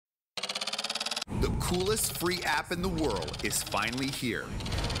coolest free app in the world is finally here.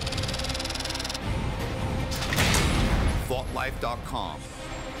 VaultLife.com,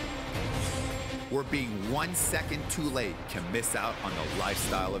 where being 1 second too late can miss out on the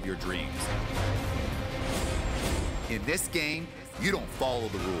lifestyle of your dreams. In this game, you don't follow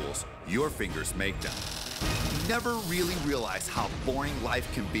the rules, your fingers make them. You never really realize how boring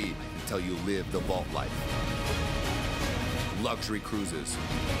life can be until you live the Vault life. Luxury cruises,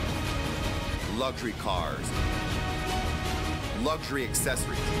 luxury cars, luxury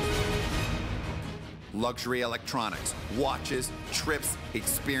accessories, luxury electronics, watches, trips,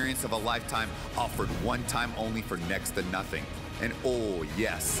 experience of a lifetime offered one time only for next to nothing. And oh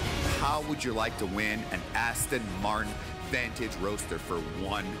yes, how would you like to win an Aston Martin Vantage Roadster for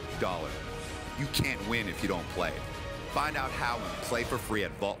 $1? You can't win if you don't play. Find out how and play for free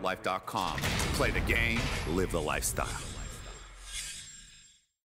at VaultLife.com. Play the game, live the lifestyle.